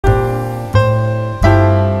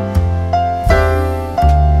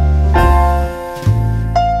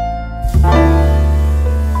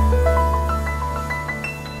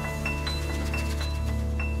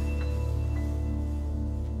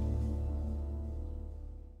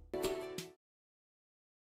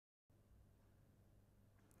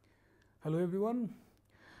Hello everyone.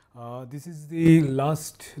 This is the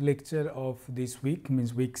last lecture of this week,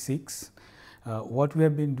 means week 6. What we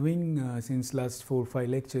have been doing since last 4 or 5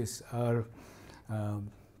 lectures are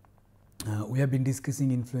we have been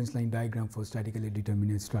discussing influence line diagram for statically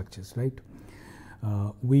determinate structures, right?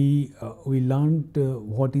 We learned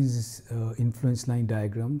what is influence line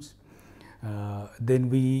diagrams. Then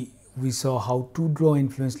we saw how to draw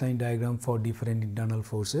influence line diagram for different internal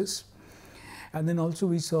forces. And then also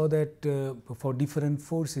we saw that for different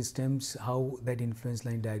force systems, how that influence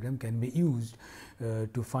line diagram can be used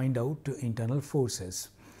to find out internal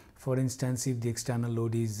forces. For instance, if the external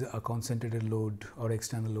load is a concentrated load, or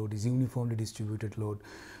external load is uniformly distributed load,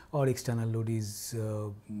 or external load is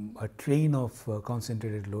a train of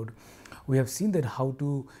concentrated load, we have seen that how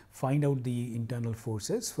to find out the internal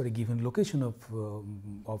forces for a given location of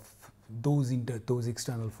those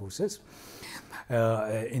external forces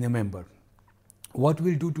in a member. What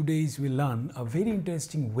we will do today is we will learn a very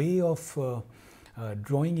interesting way of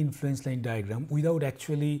drawing influence line diagram without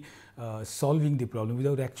actually solving the problem,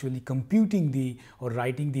 without actually computing or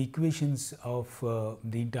writing the equations of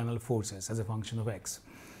the internal forces as a function of x.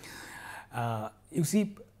 You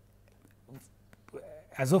see,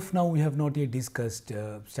 as of now we have not yet discussed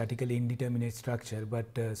statically indeterminate structure, but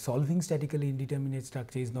solving statically indeterminate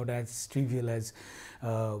structure is not as trivial as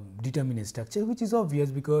determinate structure, which is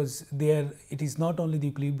obvious because it is not only the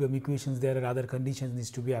equilibrium equations, there are other conditions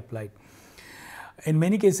needs to be applied. In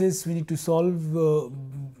many cases we need to solve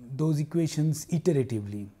those equations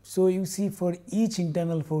iteratively. So you see, for each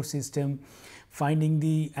internal force system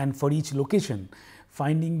and for each location,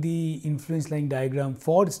 finding the influence line diagram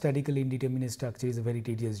for statically indeterminate structure is a very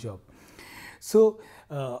tedious job. So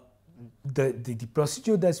the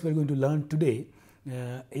procedure that we are going to learn today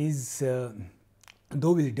is,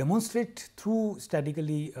 though we will demonstrate through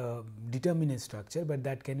statically determinate structure, but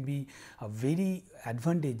that can be very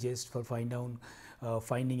advantageous for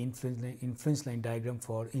finding influence line diagram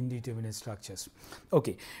for indeterminate structures.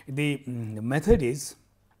 Okay, the method is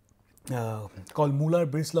called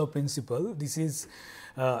Muller-Breslau principle. This is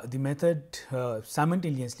the method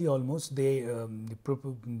simultaneously almost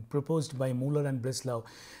proposed by Muller and Breslau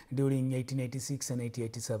during 1886 and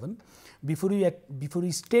 1887. Before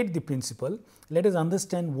we state the principle, let us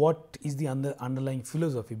understand what is the underlying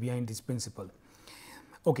philosophy behind this principle.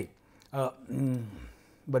 Okay,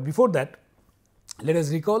 but before that, let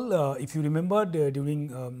us recall, if you remember during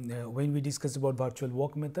when we discussed about virtual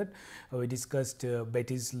walk method, we discussed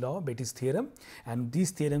Bette's law, Bette's theorem, and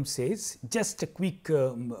this theorem says, just a quick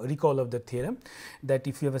recall of the theorem, that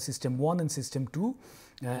if you have a system 1 and system 2,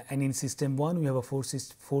 and in system 1 we have a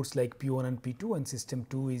force like P1 and P2, and system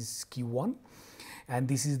 2 is Q1, and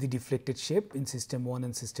this is the deflected shape in system 1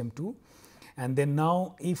 and system 2. And then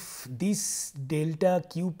now, if this delta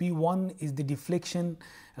QP1 is the deflection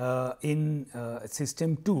in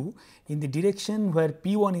system 2 in the direction where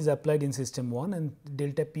P1 is applied in system 1, and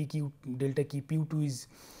delta QP2 is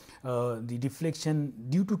the deflection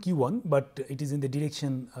due to Q1, but it is in the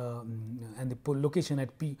direction and the location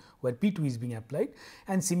at P where P2 is being applied.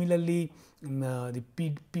 And similarly, the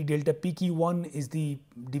delta PQ1 is the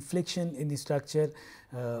deflection in the structure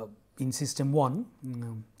in system 1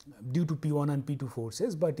 due to P1 and P2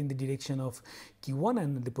 forces, but in the direction of Q1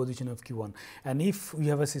 and the position of Q1. And if we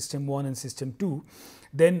have a system 1 and system 2,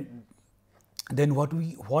 then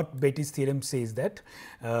what Bette's theorem says that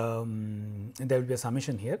there will be a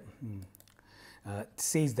summation here,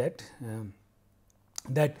 says that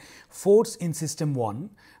that force in system 1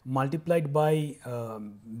 multiplied by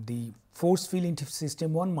the force field in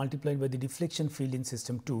system 1 multiplied by the deflection field in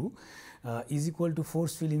system 2 is equal to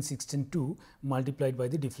force field in system 2 multiplied by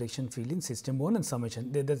the deflection field in system 1, and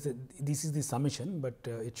summation. This is the summation, but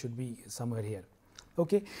it should be somewhere here.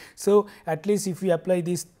 Okay. So, at least if we apply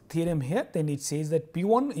this theorem here, then it says that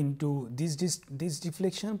P1 into this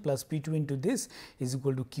deflection plus P2 into this is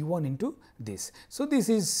equal to Q1 into this. So, this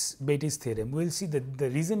is Bette's theorem. We will see that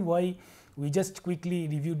the reason why we just quickly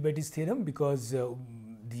reviewed Bette's theorem, because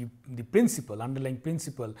the principle, underlying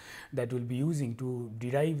principle that we will be using to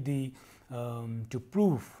derive to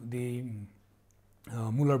prove the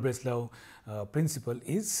Muller-Breslau principle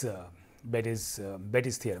is Bette's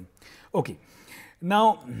theorem. Okay.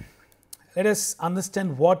 Now, let us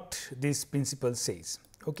understand what this principle says.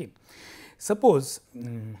 Okay. Suppose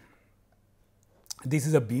this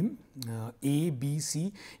is a beam A, B,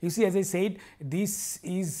 C. You see, as I said, this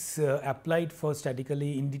is applied for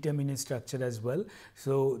statically indeterminate structure as well.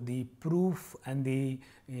 So, the proof and the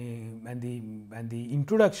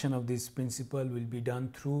introduction of this principle will be done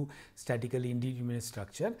through statically indeterminate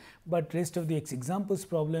structure, but rest of the examples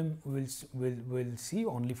problem will see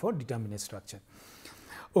only for determinate structure.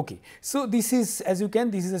 Okay. So, this is, as you can,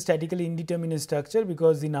 this is a statically indeterminate structure,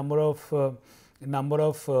 because the number of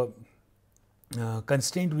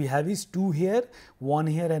constraint we have is 2 here, 1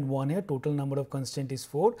 here and 1 here. Total number of constraint is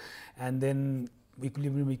 4, and then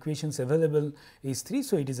equilibrium equations available is 3.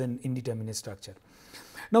 So, it is an indeterminate structure.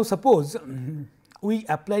 Now, suppose we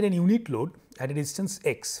applied an unit load at a distance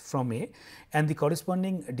x from A, and the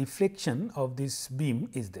corresponding deflection of this beam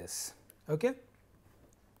is this. Okay.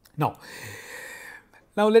 Now,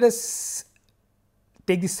 let us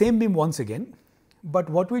take the same beam once again, but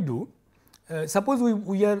what we do, suppose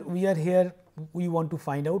we are here, we want to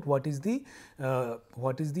find out what is the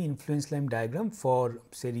influence line diagram for,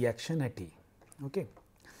 say, reaction at A. Okay.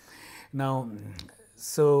 Now,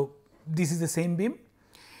 so this is the same beam.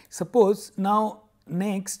 Suppose now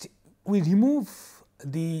next we remove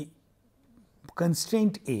the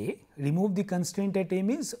constraint A. Remove the constraint at A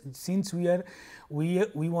means, since we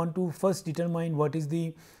want to first determine what is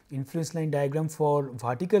the influence line diagram for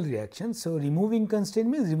vertical reaction. So, removing constraint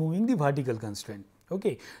means removing the vertical constraint.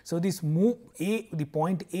 Okay. So, this move A, the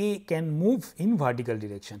point A can move in vertical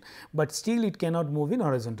direction, but still it cannot move in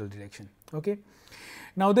horizontal direction. Okay.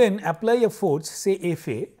 Now, then apply a force, say F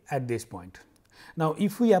A, at this point. Now,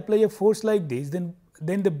 if we apply a force like this, then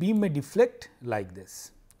the beam may deflect like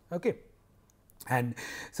this. Okay. And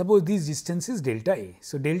suppose this distance is delta A.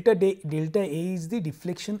 So, delta A is the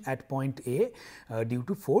deflection at point A due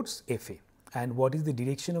to force F A. And what is the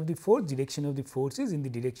direction of the force? Direction of the force is in the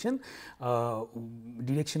direction of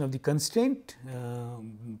the constraint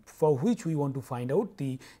for which we want to find out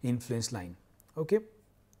the influence line. Okay.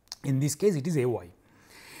 In this case, it is A y.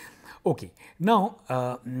 Okay. Now,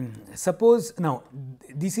 suppose now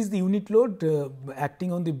this is the unit load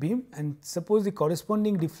acting on the beam, and suppose the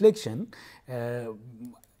corresponding deflection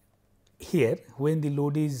here when the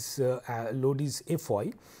load is F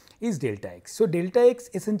y is delta x. So, delta x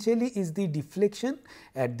essentially is the deflection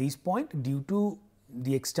at this point due to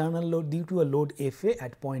the external load, due to a load F A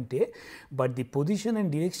at point A, but the position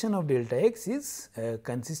and direction of delta x is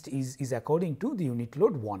according to the unit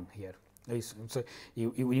load 1 here. So,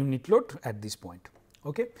 unit load at this point.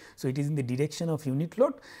 Okay. So, it is in the direction of unit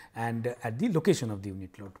load and at the location of the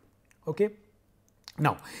unit load. Okay.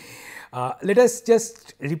 Now, let us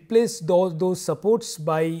just replace those supports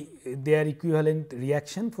by their equivalent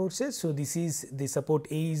reaction forces. So, this is the support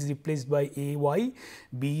A is replaced by A y,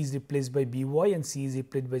 B is replaced by B y, and C is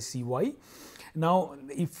replaced by C y. Now,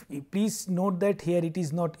 if please note that here it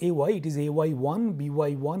is not A y, it is A y 1, B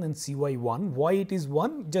y 1 and C y 1. Why it is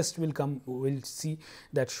 1? Just we will see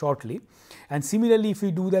that shortly. And similarly, if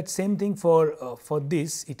we do that same thing for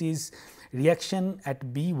this, it is reaction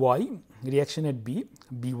at B y, reaction at B,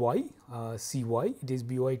 B y, C y, it is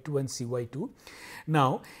B y 2 and C y 2.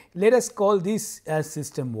 Now, let us call this as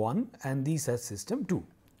system 1 and this as system 2.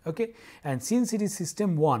 Okay. And since it is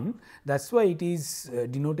system 1, that is why it is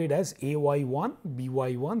denoted as A y 1, B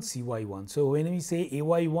y 1, C y 1. So, when we say A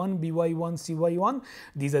y 1, B y 1, C y 1,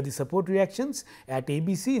 these are the support reactions at A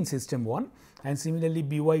B C in system 1, and similarly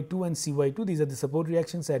B y 2 and C y 2, these are the support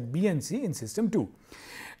reactions at B and C in system 2.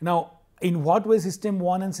 Now, in what way system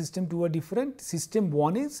 1 and system 2 are different? System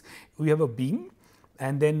 1 is we have a beam,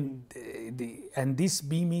 and then this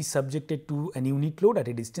beam is subjected to an unit load at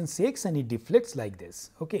a distance x, and it deflects like this.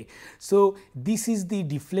 Okay. So, this is the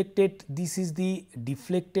deflected, this is the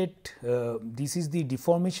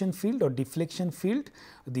deformation field or deflection field,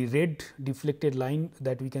 the red deflected line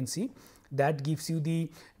that we can see, that gives you the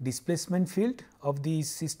displacement field of the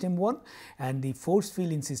system 1, and the force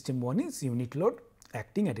field in system 1 is unit load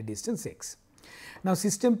acting at a distance x. Now,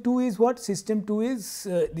 system 2 is what? System 2 is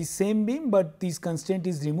the same beam, but this constraint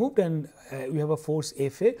is removed, and we have a force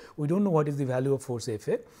F A. We do not know what is the value of force F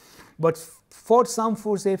A, but for some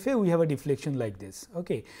force F A we have a deflection like this.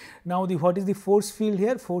 Okay. Now, what is the force field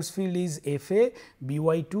here? Force field is F A, B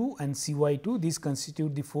y 2 and C y 2. These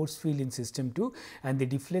constitute the force field in system 2, and the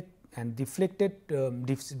deflected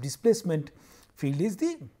displacement field is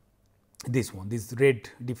this one, this red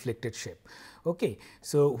deflected shape. Okay.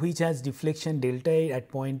 So, which has deflection delta A at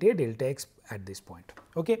point A, delta x at this point.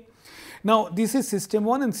 Okay. Now, this is system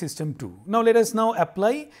 1 and system 2. Now, let us now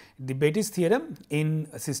apply the Betti's theorem in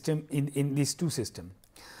these two systems.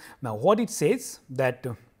 Now, what it says that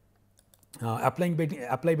apply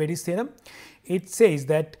Betti's theorem, it says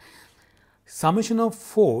that summation of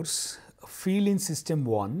force field in system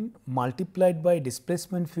 1 multiplied by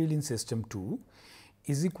displacement field in system 2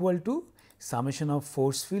 is equal to summation of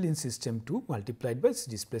force field in system 2 multiplied by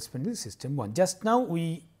displacement in system 1. Just now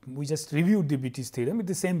we just reviewed the Bette's theorem with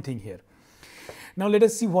the same thing here. Now, let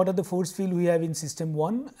us see what are the force field we have in system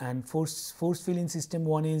 1, and force field in system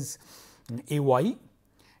 1 is Ay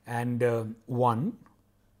and 1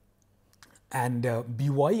 and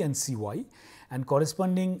By and Cy, and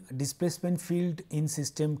corresponding displacement field in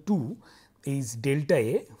system 2 is delta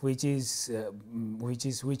A, which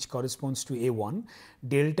corresponds to A1,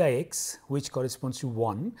 delta X, which corresponds to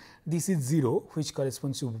 1, this is 0, which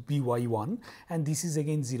corresponds to By1, and this is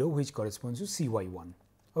again 0, which corresponds to Cy1.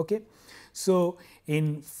 Okay. So,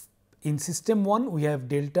 in system 1 we have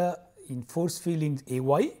delta in force field in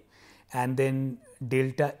Ay, and then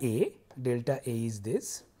delta A is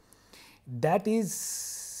this, that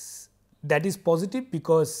is positive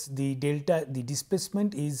because the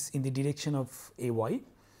displacement is in the direction of Ay,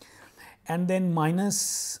 and then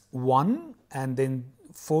minus 1 and then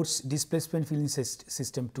force displacement field in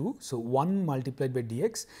system 2. So, 1 multiplied by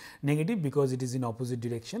dx, negative because it is in opposite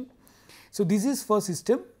direction. So, this is for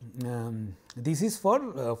system, this is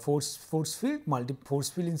for force field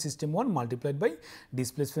in system 1 multiplied by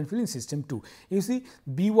displacement field in system 2. You see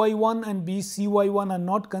By1 and Cy1 are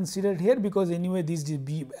not considered here because anyway this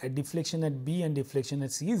deflection at B and deflection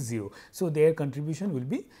at C is 0. So, their contribution will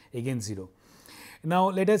be again 0. Now,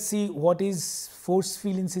 let us see what is force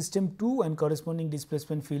field in system 2 and corresponding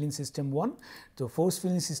displacement field in system 1. So, force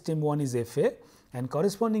field in system 1 is Fa, and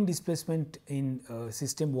corresponding displacement in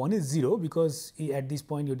system 1 is 0 because at this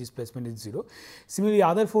point your displacement is 0. Similarly,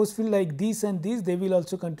 other force field like this and this, they will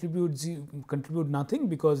also contribute nothing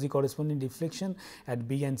because the corresponding deflection at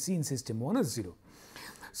B and C in system 1 is 0.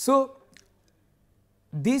 So,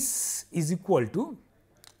 this is equal to,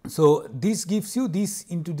 so this gives you this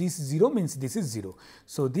into this 0 means this is 0.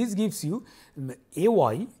 So, this gives you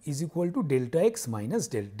Ay is equal to delta x minus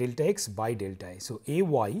delta x by delta I. So,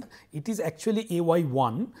 Ay, it is actually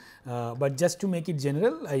Ay1, but just to make it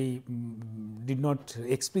general I did not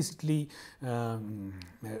explicitly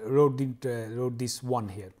wrote this 1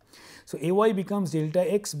 here. So, Ay becomes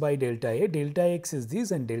delta x by delta A, delta x is this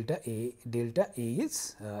and delta A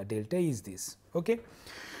is this. Okay.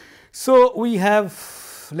 So, we have,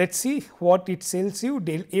 let us see what it tells you,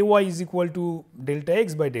 Ay is equal to delta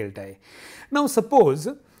x by delta A. Now, suppose,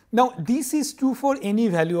 now this is true for any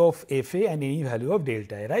value of Fa and any value of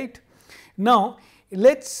delta A, right. Now,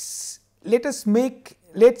 let us make,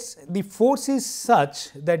 the force is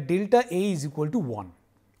such that delta A is equal to 1.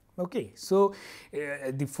 Okay. So,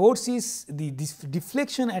 the force is, this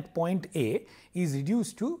deflection at point A is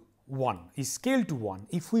reduced to 1, is scaled to 1.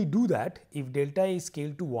 If we do that, if delta A is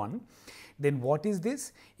scaled to 1, then what is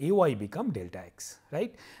this? Ay become delta x,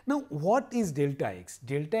 right. Now, what is delta x?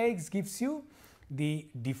 Delta x gives you the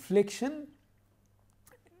deflection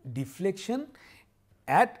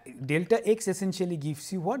at delta x essentially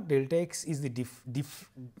gives you what? Delta x is the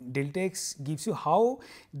delta x gives you how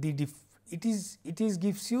the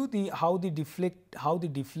gives you the how the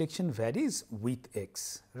deflection varies with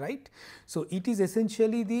x, right. So, it is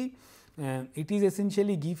essentially the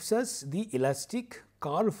gives us the elastic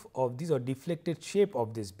curve of this or deflected shape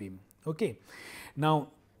of this beam. Okay. Now,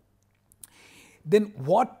 then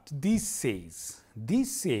what this says? This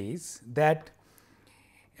says that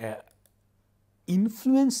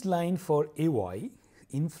influence line for Ay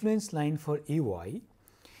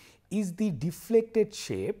is the deflected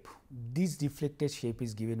shape. This deflected shape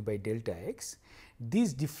is given by delta x.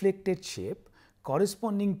 This deflected shape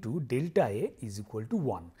corresponding to delta A is equal to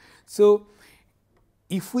 1. So,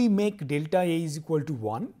 if we make delta A is equal to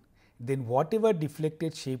 1, then whatever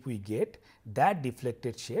deflected shape we get, that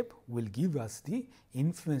deflected shape will give us the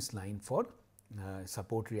influence line for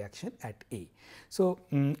support reaction at A. So,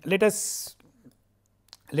 let us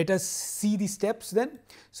see the steps then.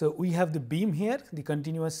 So, we have the beam here, the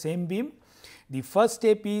continuous same beam. The first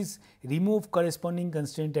step is remove corresponding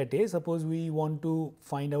constraint at A. Suppose we want to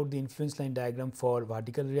find out the influence line diagram for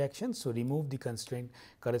vertical reaction. So, remove the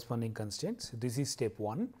corresponding constraints. So, this is step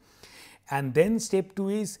 1. And then step 2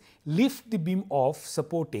 is lift the beam of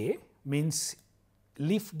support A, means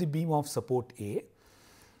lift the beam of support A,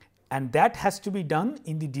 and that has to be done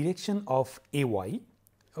in the direction of Ay.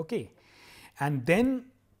 Okay. And then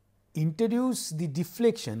introduce the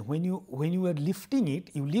deflection. When you are lifting it,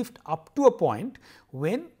 you lift up to a point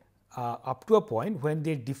when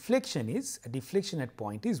the deflection at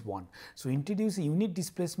point is 1. So, introduce a unit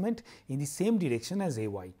displacement in the same direction as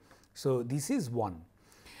Ay. So, this is 1,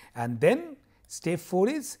 and then step 4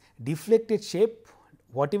 is deflected shape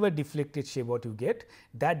whatever deflected shape what you get,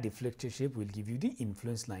 that deflected shape will give you the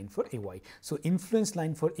influence line for AY. So, influence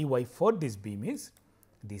line for AY for this beam is,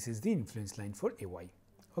 this is the influence line for AY.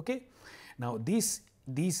 Okay. Now, this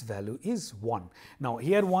value is 1. Now,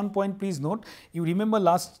 here one point please note, you remember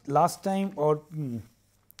last time or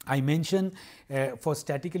I mentioned for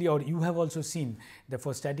statically, or you have also seen that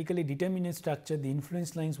for statically determinate structure, the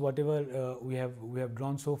influence lines whatever we have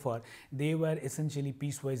drawn so far, they were essentially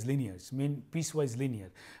piecewise linears, mean piecewise linear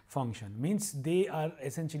function, means they are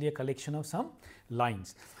essentially a collection of some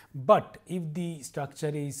lines. But if the structure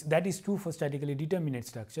is, that is true for statically determinate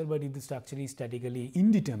structure, but if the structure is statically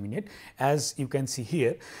indeterminate, as you can see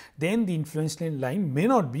here, then the influence line may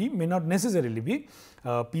not necessarily be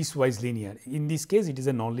piecewise linear. In this case, it is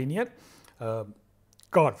a nonlinear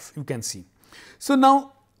curve, you can see. So,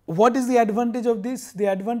 now what is the advantage of this? The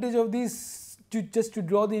advantage of this, just to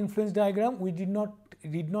draw the influence diagram, we did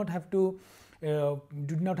not have to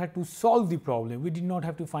solve the problem. We did not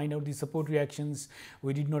have to find out the support reactions.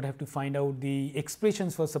 We did not have to find out the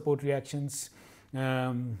expressions for support reactions.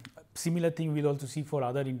 Similar thing we will also see for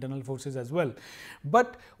other internal forces as well.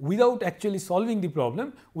 But without actually solving the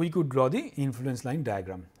problem, we could draw the influence line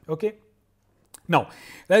diagram. Okay. Now,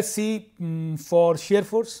 let us see for shear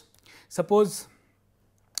force. Suppose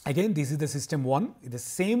again this is the system 1, the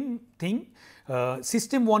same thing,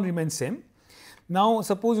 system 1 remains same. Now,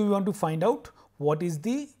 suppose we want to find out what is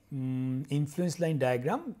the influence line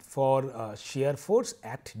diagram for shear force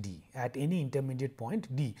at D, at any intermediate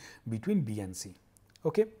point D between B and C.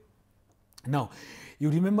 Okay. Now, you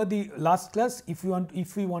remember the last class, if we want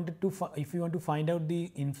to find out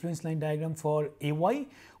the influence line diagram for AY,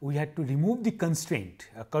 we had to remove the constraint,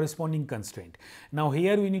 corresponding constraint. Now,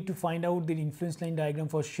 here we need to find out the influence line diagram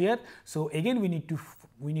for shear. So, again we need to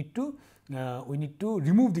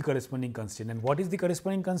remove the corresponding constraint. And what is the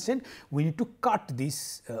corresponding constraint? We need to cut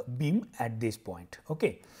this beam at this point.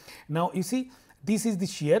 Okay. Now, you see, this is the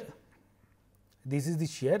shear. This is the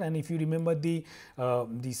shear, and if you remember the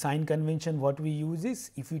sign convention, what we use is,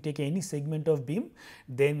 if you take any segment of beam,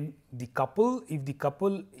 then the couple, if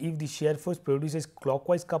the shear force produces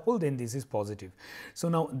clockwise couple, then this is positive. So,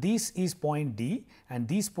 now this is point D, and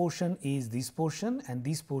this portion is this portion, and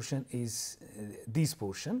this portion is this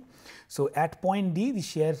portion. So, at point D, the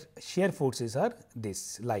shear forces are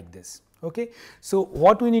this, like this. Okay. So,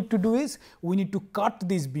 what we need to do is, we need to cut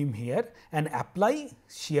this beam here and apply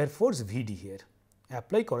shear force V D here,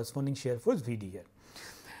 apply corresponding shear force V D here.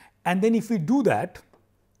 And then if we do that,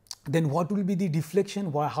 then what will be the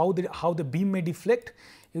deflection, how the beam may deflect?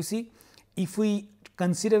 You see, if we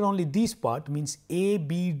consider only this part, means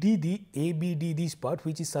ABD this part,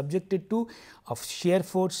 which is subjected to of shear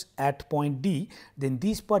force at point D, then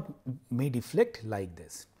this part may deflect like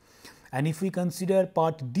this. And if we consider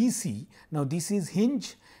part DC, now this is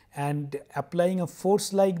hinge and applying a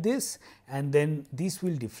force like this, and then this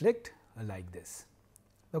will deflect like this.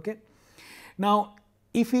 Okay. Now,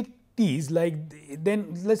 if it is like,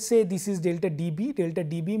 then let us say this is delta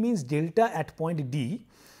dB means delta at point D,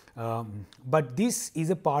 but this is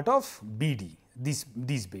a part of BD, this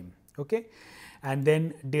beam. Okay. And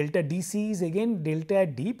then delta DC is again delta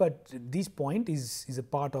at D, but this point is a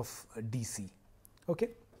part of DC. Okay.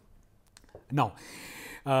 Now,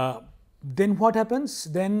 then what happens?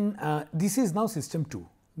 Then this is now system 2.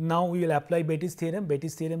 Now, we will apply Bett's theorem.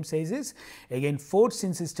 Bett's theorem says is, again force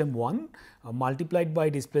in system 1 multiplied by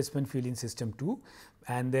displacement field in system 2,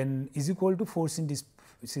 and then is equal to force in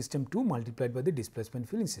system 2 multiplied by the displacement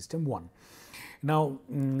field in system 1. Now,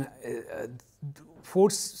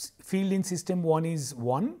 force field in system 1 is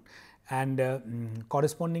 1, and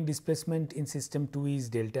corresponding displacement in system 2 is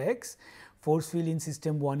delta x. Force field in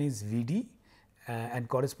system 1 is Vd, and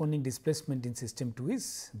corresponding displacement in system 2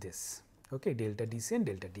 is this. Okay, delta dC and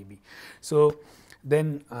delta dB. So,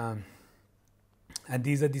 then and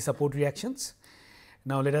these are the support reactions.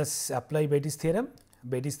 Now, let us apply Bett's theorem.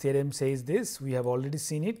 Bett's theorem says this, we have already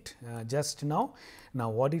seen it just now. Now,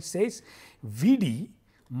 what it says, Vd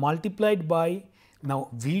multiplied by, now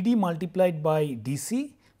Vd multiplied by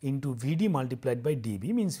dC into Vd multiplied by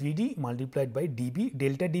dB, means Vd multiplied by dB,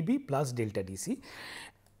 delta dB plus delta dC,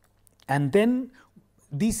 and then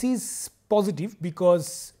this is positive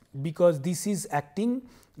because this is acting,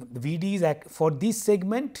 Vd is for this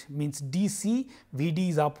segment, means DC, Vd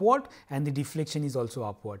is upward and the deflection is also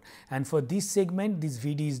upward, and for this segment this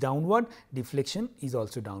Vd is downward, deflection is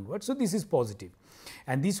also downward. So, this is positive,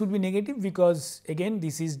 and this would be negative because again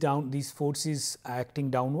this is down, this force is acting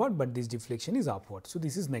downward, but this deflection is upward. So,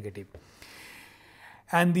 this is negative.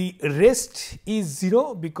 and the rest is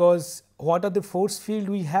 0 because what are the force field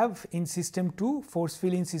we have in system 2? Force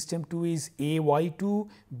field in system 2 is AY2,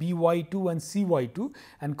 BY2 and CY2,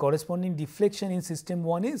 and corresponding deflection in system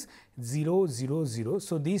 1 is 0, 0, 0.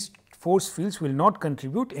 So, these force fields will not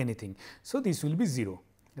contribute anything. So, this will be 0,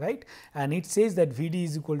 right, and it says that Vd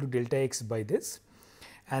is equal to delta x by this,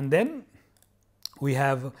 and then we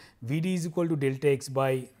have Vd is equal to delta x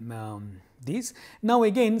by this. Now,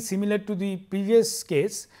 again similar to the previous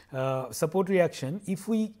case support reaction, if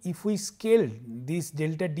we scale this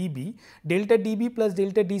delta dB plus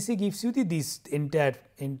delta dC gives you this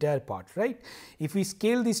entire part, right. If we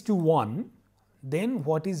scale this to 1, then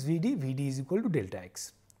what is Vd? Vd is equal to delta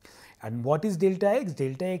x. And what is delta x?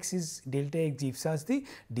 Delta x gives us the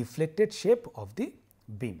deflected shape of the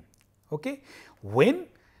beam. Okay. When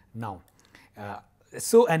now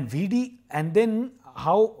so and Vd, and then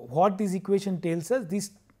what this equation tells us?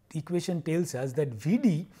 This equation tells us that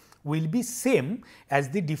Vd will be same as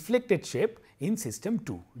the deflected shape in system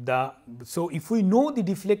 2. So, if we know the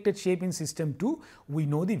deflected shape in system 2, we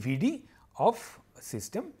know the Vd of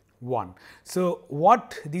system 1. So,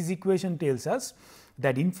 what this equation tells us,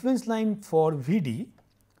 that influence line for Vd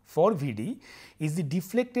is the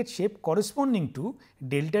deflected shape corresponding to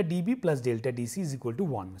delta dB plus delta dC is equal to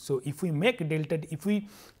 1. So, if we make if we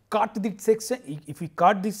cut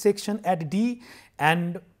this section at D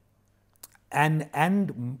and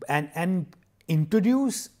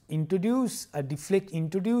introduce a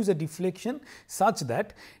deflection such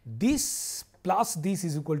that this plus this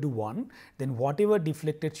is equal to 1, then whatever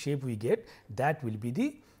deflected shape we get, that will be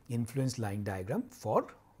the influence line diagram for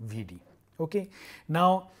Vd. Okay.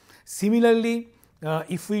 Now, similarly,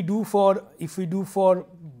 if we do for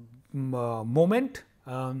moment,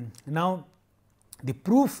 now the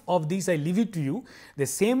proof of this I leave it to you. The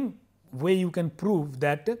same way you can prove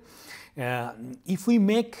that if we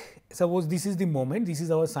make, suppose this is the moment, this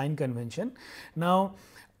is our sign convention. Now,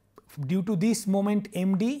 due to this moment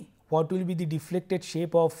md, what will be the deflected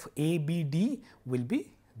shape of ABD will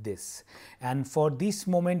be this, and for this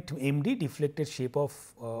moment md, deflected shape of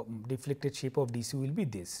DC will be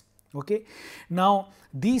this. Okay. Now,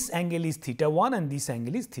 this angle is theta 1 and this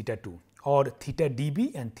angle is theta 2, or theta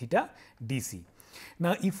dB and theta DC.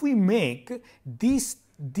 Now, if we make this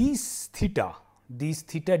theta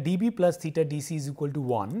dB plus theta DC is equal to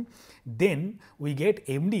 1, then we get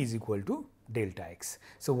md is equal to delta x.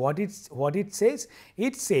 So, what it says?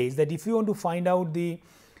 It says that if you want to find out the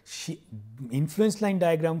influence line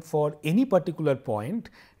diagram for any particular point,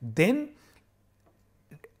 then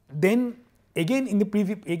again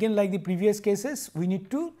like the previous cases, we need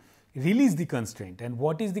to release the constraint. And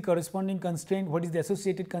what is the corresponding constraint? What is the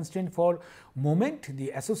associated constraint for moment? The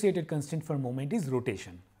associated constraint for moment is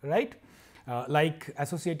rotation, right. Like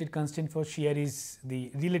associated constraint for shear is the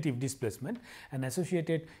relative displacement, and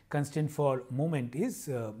associated constraint for moment is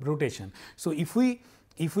rotation. So, if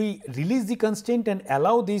we release the constraint and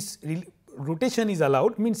allow this rotation is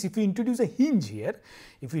allowed, means if we introduce a hinge here,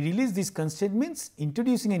 if we release this constraint means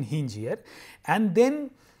introducing a hinge here, and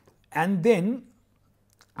then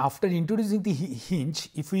after introducing the hinge,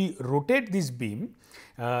 if we rotate this beam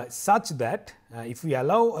such that if we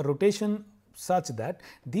allow a rotation such that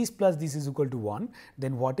this plus this is equal to 1,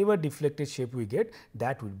 then whatever deflected shape we get,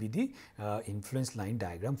 that will be the influence line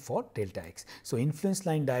diagram for delta x. So, influence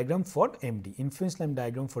line diagram for MD. Influence line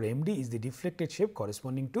diagram for MD is the deflected shape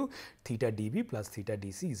corresponding to theta dB plus theta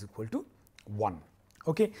DC is equal to 1.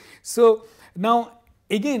 Okay. So, now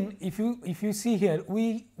again if you see here,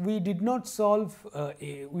 we did not solve,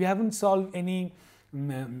 we haven't solved any,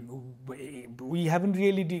 we haven't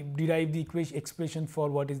really derived the expression for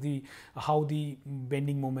what is the how the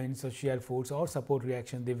bending moments or shear force or support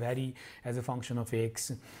reaction they vary as a function of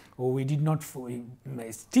x. Or we did not,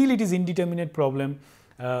 still it is indeterminate problem.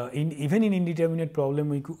 Even in indeterminate problem,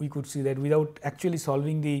 we could see that without actually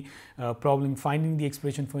solving the problem, finding the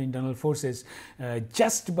expression for internal forces,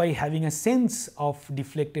 just by having a sense of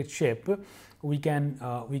deflected shape, we can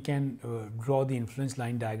draw the influence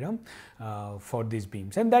line diagram for these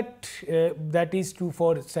beams, and that is true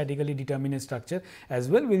for statically determinate structure as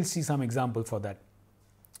well. We will see some example for that.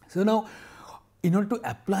 So, now in order to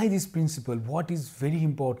apply this principle, what is very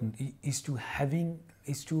important is having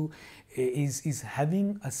a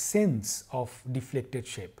sense of deflected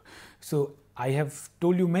shape. So, I have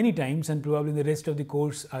told you many times, and probably in the rest of the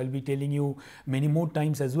course I will be telling you many more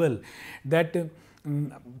times as well, that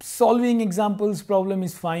solving examples problem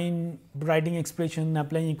is fine, writing expression,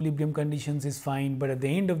 applying equilibrium conditions is fine, but at the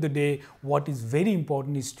end of the day what is very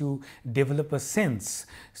important is to develop a sense,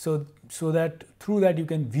 so that through that you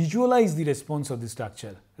can visualize the response of the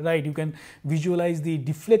structure, right. You can visualize the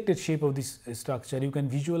deflected shape of this structure, you can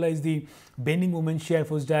visualize the bending moment shear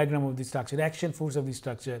force diagram of the structure, axial force of the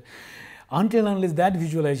structure. Until unless that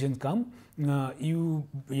visualization come,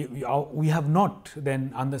 we have not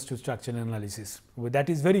then understood structural analysis. That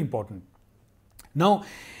is very important. Now,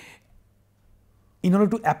 in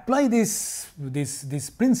order to apply this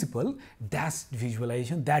principle, that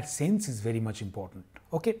visualization, that sense is very much important.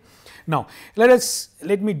 Okay. Now,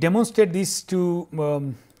 let me demonstrate this to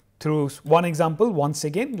through one example once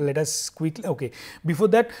again. Let us quickly. Okay. Before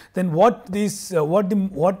that, then what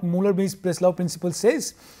Muller-Breslau principle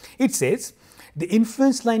says? It says the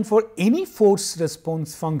influence line for any force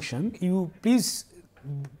response function. You please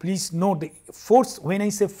note the force. When I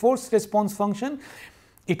say force response function,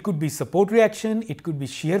 it could be support reaction, it could be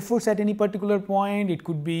shear force at any particular point, it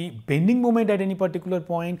could be bending moment at any particular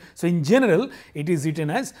point. So, in general, it is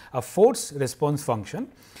written as a force response function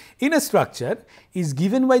in a structure is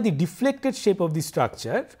given by the deflected shape of the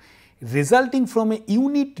structure resulting from a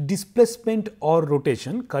unit displacement or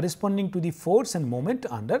rotation corresponding to the force and moment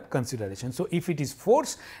under consideration. So, if it is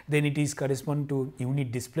force, then it is correspond to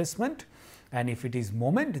unit displacement, and if it is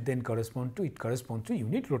moment, then corresponds to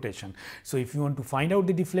unit rotation. So, if you want to find out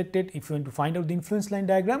the deflected, if you want to find out the influence line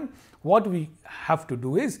diagram, what we have to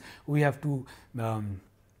do is we have to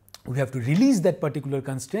release that particular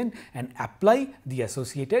constraint and apply the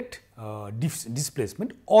associated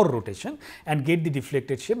displacement or rotation and get the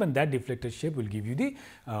deflected shape, and that deflected shape will give you the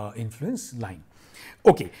influence line.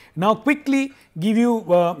 Okay. Now, quickly give you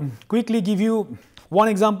one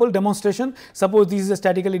example demonstration. Suppose this is a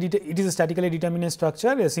statically determinate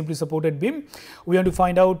structure, a simply supported beam. We want to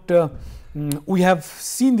find out. We have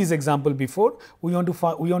seen this example before. We want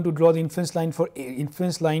to draw the influence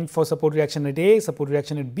line for support reaction at A, support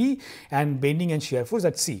reaction at B, and bending and shear force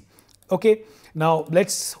at C. Okay. Now,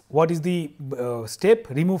 what is the step?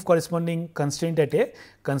 Remove corresponding constraint at A.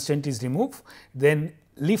 Constraint is removed. Then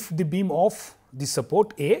lift the beam off the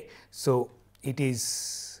support A. So, it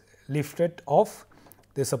is lifted off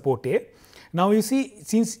the support A. Now, you see,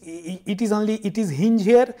 since it is hinge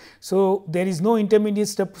here, so there is no intermediate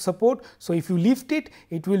support. So, if you lift it,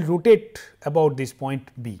 it will rotate about this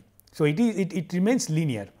point B. So, it remains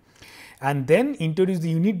linear, and then introduce the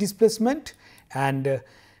unit displacement, and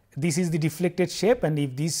this is the deflected shape, and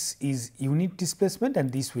if this is unit displacement,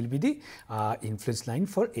 and this will be the influence line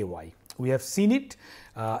for AY. We have seen it.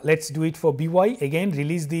 Let us do it for BY. Again,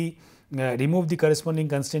 remove the corresponding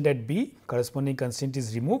constraint at B, corresponding constraint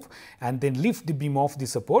is removed, and then lift the beam off the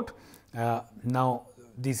support. Now,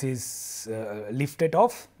 this is lifted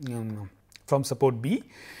off from support B,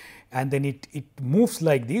 and then it moves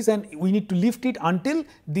like this, and we need to lift it until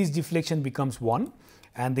this deflection becomes 1,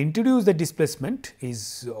 and introduce the displacement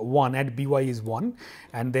is 1 at BY is 1,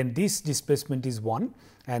 and then this displacement is 1,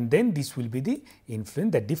 and then this will be the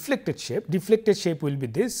influence, the deflected shape. Deflected shape will be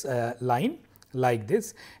this line like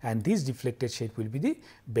this, and this deflected shape will be the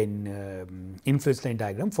influence line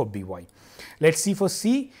diagram for BY. Let us see for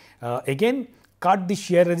C. Again, cut the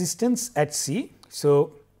shear resistance at C.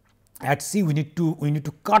 So, at C we need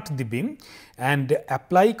to cut the beam and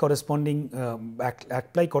apply corresponding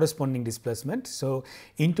displacement. So,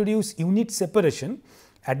 introduce unit separation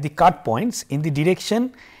at the cut points in the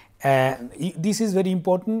direction. This is very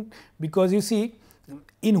important, because you see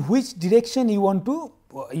in which direction you want to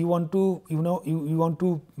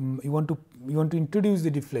introduce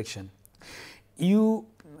the deflection.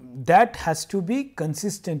 That has to be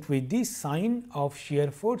consistent with the sign of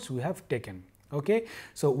shear force we have taken. Okay.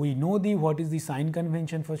 So, we know what is the sign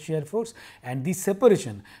convention for shear force, and this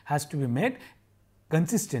separation has to be made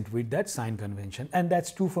consistent with that sign convention, and that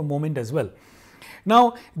is true for moment as well.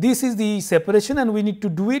 Now, this is the separation, and we need to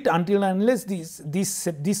do it until unless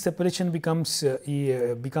this separation becomes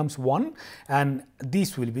 1, and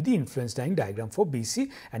this will be the influence line diagram for BC,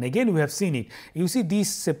 and again we have seen it. You see, this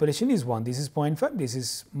separation is 1, this is 0.5, this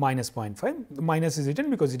is minus 0.5, minus is written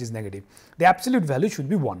because it is negative. The absolute value should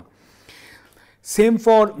be 1. Same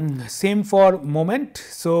for moment.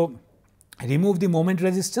 So, remove the moment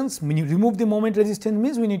resistance. When you remove the moment resistance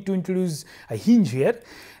means we need to introduce a hinge here.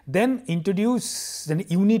 Then introduce the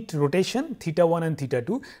unit rotation theta 1 and theta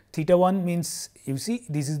 2. Theta 1 means, you see,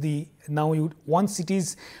 this is the once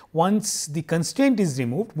the constraint is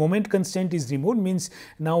removed, moment constraint is removed, means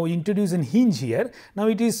now we introduce a hinge here. Now,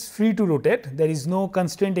 it is free to rotate, there is no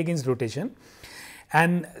constraint against rotation.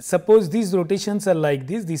 and suppose these rotations are like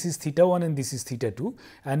this is theta 1 and this is theta 2,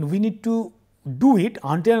 and we need to do it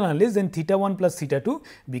until and unless then theta 1 plus theta 2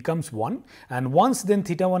 becomes 1, and once then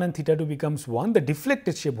theta 1 and theta 2 becomes 1, the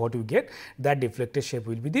deflected shape what you get, that deflected shape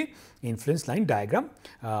will be the influence line diagram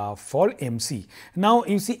for MC. Now,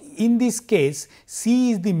 you see in this case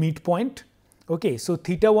C is the midpoint. Okay, so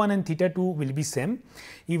theta 1 and theta 2 will be same.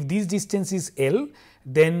 If this distance is L,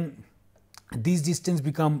 then this distance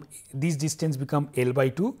become L by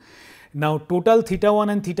 2. Now, total theta 1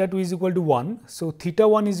 and theta 2 is equal to 1. So, theta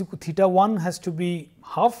 1 has to be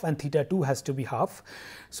half and theta 2 has to be half.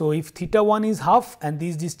 So, if theta 1 is half and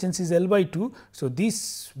this distance is L by 2, so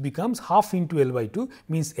this becomes half into L by 2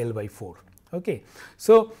 means L by 4. Okay.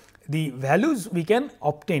 So, the values we can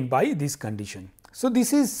obtain by this condition. So,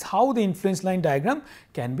 this is how the influence line diagram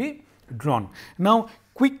can be drawn. Now,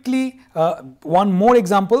 quickly one more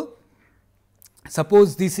example.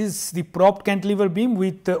 Suppose this is the propped cantilever beam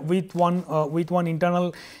with one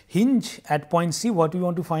internal hinge at point C. What we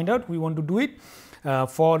want to find out? We want to do it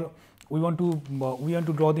we want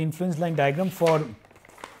to draw the influence line diagram for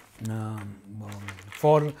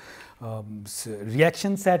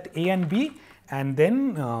reactions at A and B, and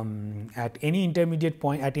then at any intermediate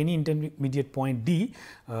point D,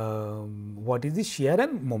 what is the shear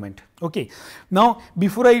and moment. Okay. Now,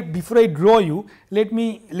 before I draw you, let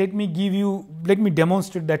me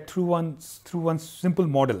demonstrate that through one simple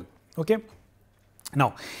model. Okay.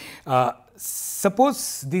 Now,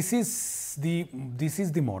 suppose this is the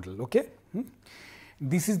model. Okay.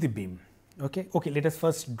 This is the beam. Okay. Okay. Let us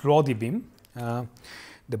first draw the beam.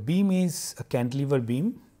 The beam is a cantilever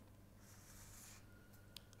beam,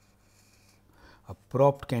 a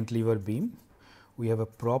propped cantilever beam. We have a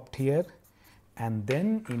propped here, and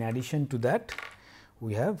then in addition to that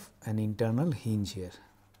we have an internal hinge here.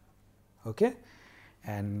 Okay.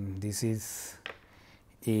 And this is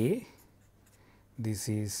A, this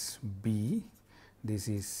is B, this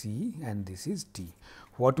is C, and this is D.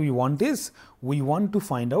 What we want is, we want to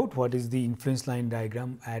find out what is the influence line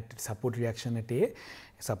diagram at support reaction at A,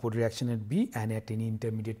 support reaction at B, and at any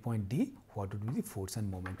intermediate point D, what would be the force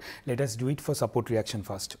and moment. Let us do it for support reaction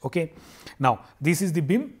first. Okay. Now, this is the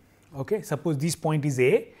beam. Okay. Suppose this point is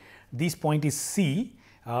A, this point is C,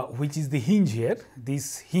 which is the hinge here,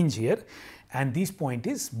 this hinge here, and this point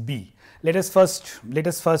is B. Let us first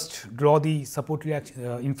draw the support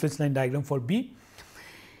reaction influence line diagram for B.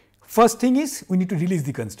 First thing is, we need to release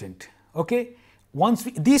the constraint. Okay. Once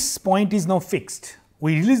this point is now fixed,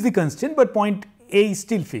 we release the constraint, but point A is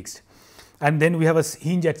still fixed, and then we have a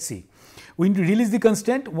hinge at C. We need to release the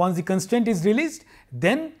constraint. Once the constraint is released,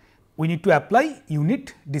 then we need to apply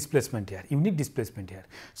unit displacement here,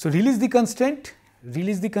 So, release the constraint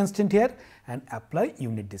here and apply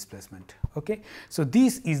unit displacement. Okay. So,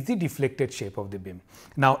 this is the deflected shape of the beam.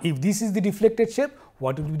 Now, if this is the deflected shape,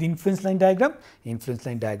 what will be the influence line diagram? Influence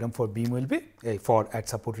line diagram for beam will be at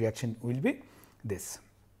support reaction will be this.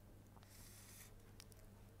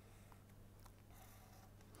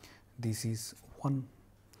 This is 1,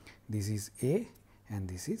 this is A, and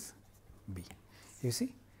this is B. You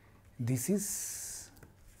see, this is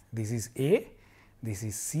A, this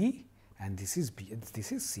is C, and this is B,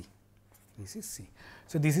 this is C, this is C.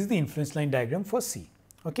 So, this is the influence line diagram for C.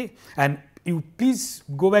 Okay. And you please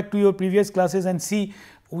go back to your previous classes and see,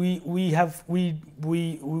 we have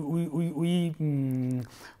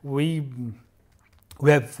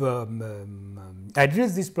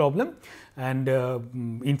addressed this problem, and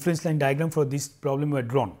influence line diagram for this problem were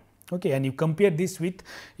drawn. Okay. And you compare this with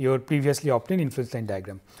your previously obtained influence line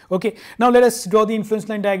diagram. Okay. Now, let us draw the influence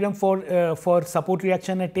line diagram for support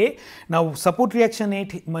reaction at A. Now, support reaction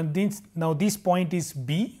at now this point is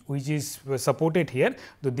B, which is supported here,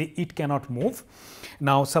 so it cannot move.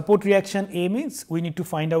 Now, support reaction A means we need to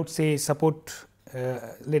find out, say, support,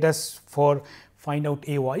 let us find out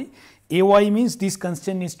AY. AY means this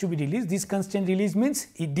constraint needs to be released. This constraint release means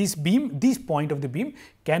this point of the beam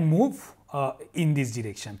can move in this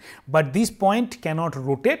direction, but this point cannot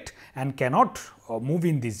rotate and cannot move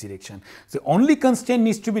in this direction. So, only constraint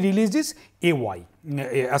needs to be released is AY,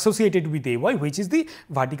 associated with AY, which is the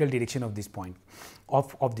vertical direction of this point.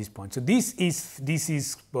 Of this point. So, this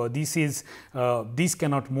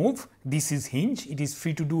cannot move, this is hinge, it is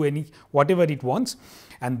free to do whatever it wants,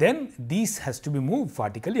 and then this has to be moved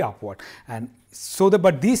vertically upward, and so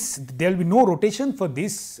but there will be no rotation for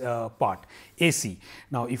this part AC.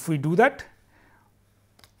 Now, if we do that,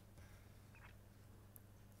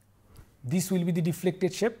 this will be the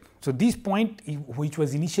deflected shape. So, this point which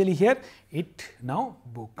was initially here, it now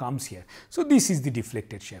comes here. So, this is the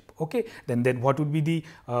deflected shape. Okay. Then what would be the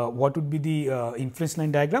influence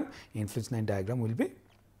line diagram? Influence line diagram will be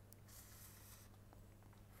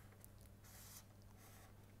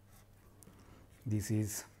this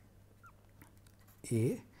is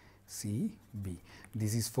A C B.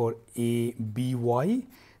 This is for A B Y.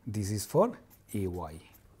 This is for A Y.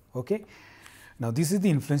 Okay. Now, this is the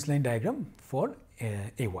influence line diagram for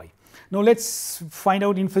AY. Now, let us find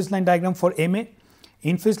out influence line diagram for MA.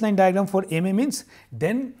 Influence line diagram for MA means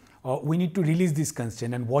then we need to release this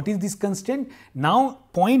constraint. And what is this constraint? Now,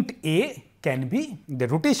 point A can be, the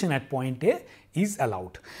rotation at point A is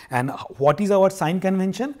allowed. And what is our sign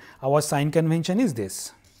convention? Our sign convention is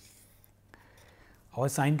this. Our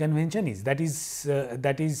sign convention is that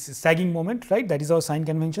is sagging moment, right? That is our sign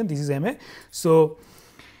convention. This is MA. So,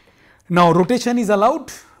 now rotation is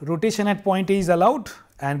allowed, rotation at point A is allowed,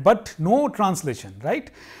 and but no translation,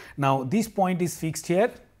 right? Now, this point is fixed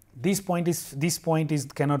here, this point is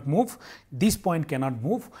cannot move, this point cannot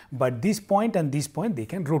move, but this point and this point they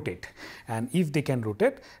can rotate, and if they can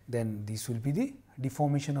rotate, then this will be the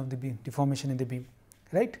deformation of the beam, deformation in the beam,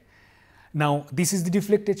 right? Now, this is the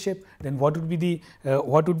deflected shape. Then what would be the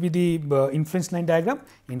influence line diagram?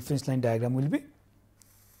 Influence line diagram will be.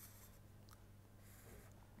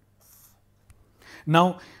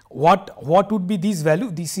 Now, what would be this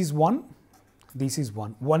value? This is 1, this is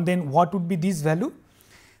 1. Then what would be this value?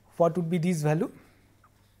 What would be this value?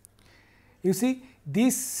 You see,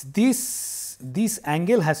 this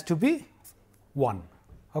angle has to be 1.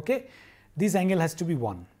 Okay, this angle has to be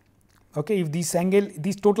 1. Okay, if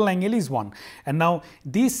this total angle is 1, and now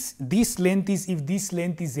this length is, if this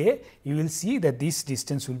length is A, you will see that this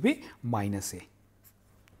distance will be minus A.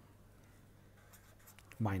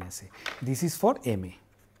 Minus A. This is for MA.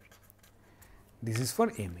 This is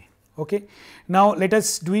for MA. Okay. Now, let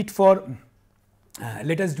us do it for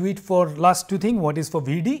last two things. What is for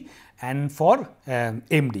VD and for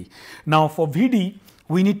MD. Now, for VD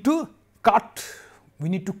we need to cut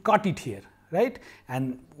it here, right?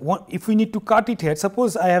 And if we need to cut it here,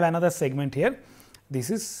 suppose I have another segment here.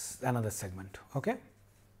 This is another segment. Okay.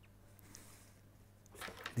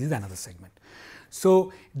 This is another segment.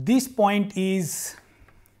 So, this point is.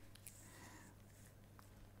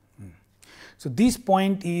 So, this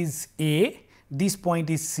point is A, this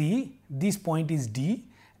point is C, this point is D,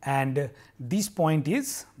 and this point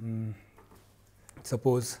is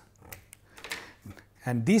suppose,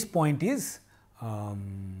 and this point is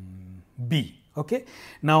B. Okay.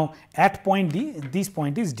 Now, at point D, this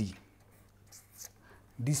point is D.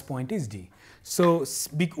 This point is D. So,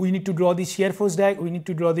 we need to draw the shear force diagram. We need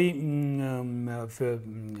to draw the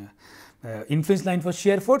influence line for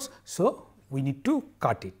shear force. So, we need to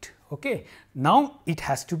cut it. Okay. Now, it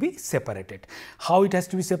has to be separated. How it has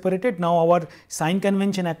to be separated? Now, our sign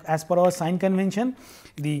convention, as per our sign convention,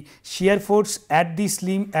 the shear force at this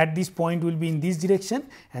point will be in this direction,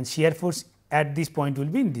 and shear force at this point will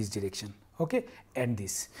be in this direction. Okay, and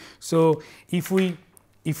this. So, if we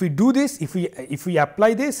do this, if we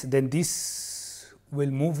apply this, then this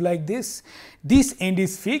will move like this. This end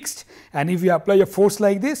is fixed, and if we apply a force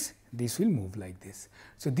like this will move like this.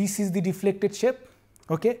 So, this is the deflected shape.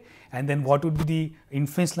 Okay. And then what would be the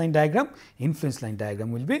influence line diagram? Influence line diagram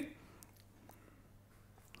will be,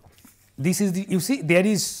 this is the, you see there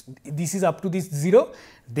is, this is up to this 0,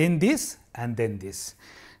 then this and then this.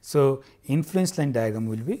 So, influence line diagram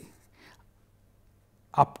will be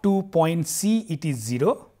up to point C it is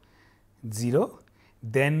 0, 0,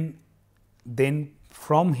 then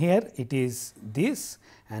from here it is this,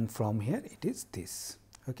 and from here it is this.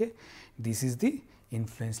 Okay. This is the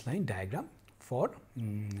influence line diagram for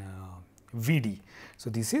VD. So,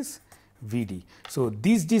 this is VD. So,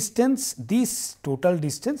 this distance, this total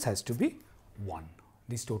distance has to be 1.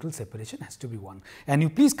 This total separation has to be 1. And you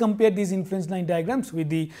please compare these influence line diagrams with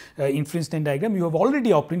the influence line diagram you have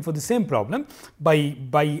already obtained for the same problem by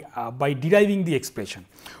deriving the expression.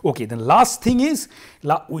 Okay, the last thing is,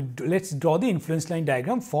 let us draw the influence line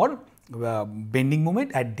diagram for bending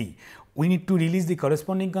moment at D. We need to release the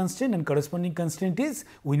corresponding constraint, and corresponding constraint is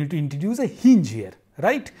we need to introduce a hinge here,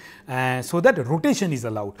 right, so that rotation is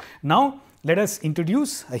allowed. Now, let us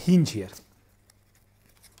introduce a hinge here.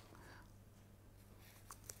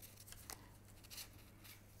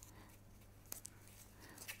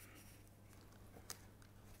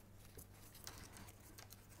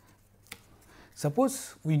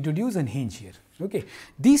 Suppose we introduce a hinge here. Okay.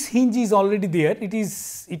 This hinge is already there,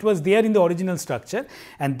 it was there in the original structure,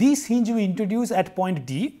 and this hinge we introduce at point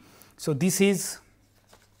D. So, this is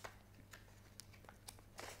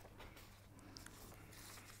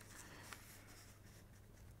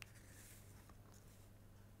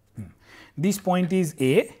this point is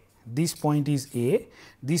A, this point is A,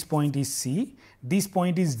 this point is C, this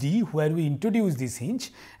point is D where we introduce this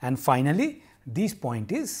hinge, and finally, this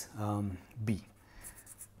point is B.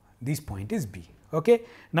 This point is B. Okay.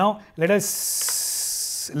 Now, let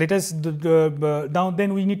us now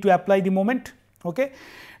then we need to apply the moment. Okay.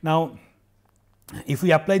 Now, if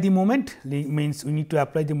we apply the moment, means we need to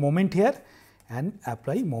apply the moment here and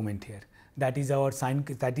apply moment here. That is our sign,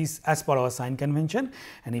 that is as per our sign convention,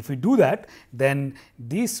 and if we do that, then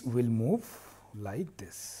this will move like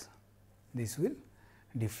this, this will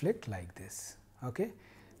deflect like this. Okay.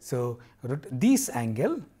 So, this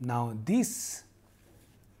angle, now this,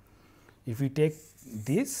 if we take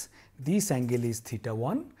this angle is theta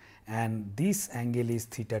 1 and this angle is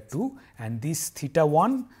theta 2, and this theta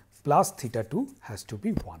 1 plus theta 2 has to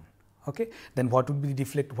be 1. Okay. Then what would be the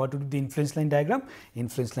what would be the influence line diagram?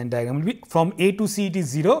 Influence line diagram will be from A to C it is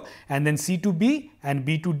 0, and then C to B and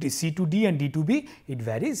B to D, C to D and D to B, it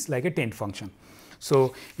varies like a tent function.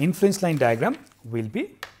 So, influence line diagram will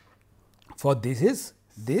be, for this is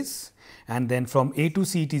this, and then from A to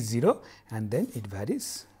C it is 0, and then it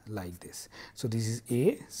varies like this. So, this is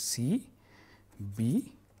A, C,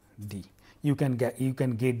 B, D. You can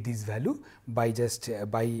get this value by just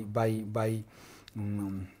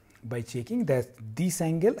by checking that this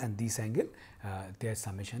angle and this angle their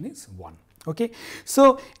summation is 1. Okay.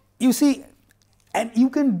 So, you see, and you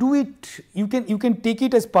can do it, you can take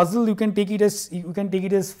it as puzzle, you can take it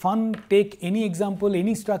as fun, take any example,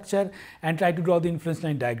 any structure and try to draw the influence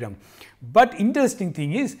line diagram. But interesting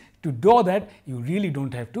thing is, to draw that you really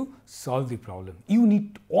don't have to solve the problem. You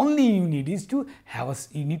need, only you need is to have a,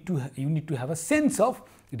 you need to have a sense of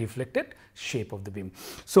reflected shape of the beam.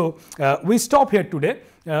 So, we stop here today.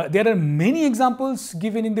 There are many examples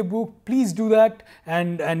given in the book. Please do that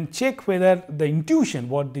and check whether the intuition,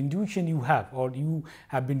 what the intuition you have or you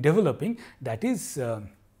have been developing, that is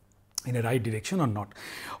in a right direction or not.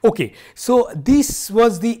 Okay. So, this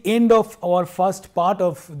was the end of our first part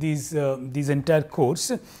of this entire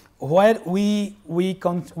course, where we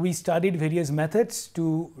studied various methods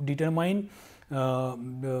to determine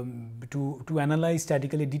to analyze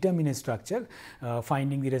statically determinate structure,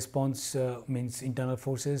 finding the response means internal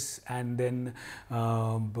forces and then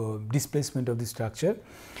displacement of the structure.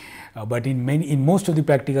 But in most of the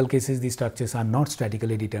practical cases, these structures are not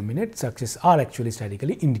statically determinate, structures are actually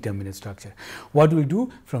statically indeterminate structure. What we will do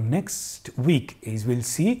from next week is we will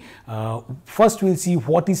see, first we will see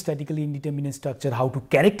what is statically indeterminate structure, how to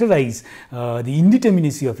characterize the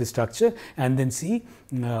indeterminacy of a structure, and then see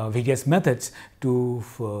various methods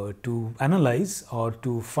to analyze or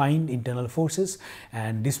to find internal forces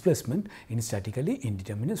and displacement in statically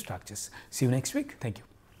indeterminate structures. See you next week. Thank you.